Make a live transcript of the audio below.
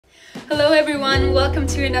Hello everyone, welcome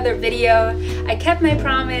to another video. I kept my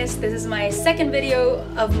promise. This is my second video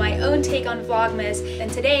of my own take on Vlogmas,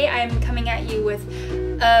 and today I'm coming at you with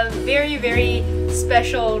a very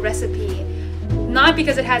special recipe. Not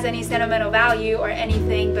because it has any sentimental value or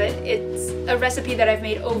anything, but it's a recipe that I've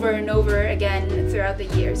made over and over again throughout the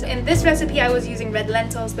years. In this recipe I was using red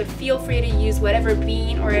lentils, but feel free to use whatever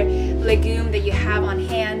bean or legume that you have on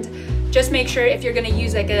hand. Just make sure if you're going to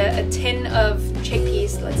use like a tin of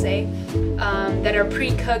chickpeas, let's say, that are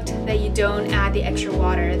pre-cooked, that you don't add the extra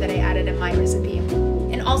water that I added in my recipe.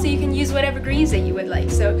 And also you can use whatever greens that you would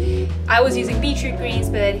like. So I was using beetroot greens,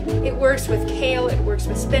 but it works with kale, it works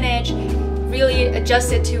with spinach. Really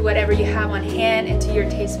adjust it to whatever you have on hand and to your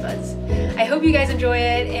taste buds. I hope you guys enjoy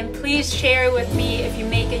it, and please share with me if you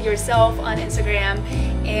make it yourself on Instagram,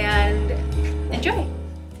 and enjoy.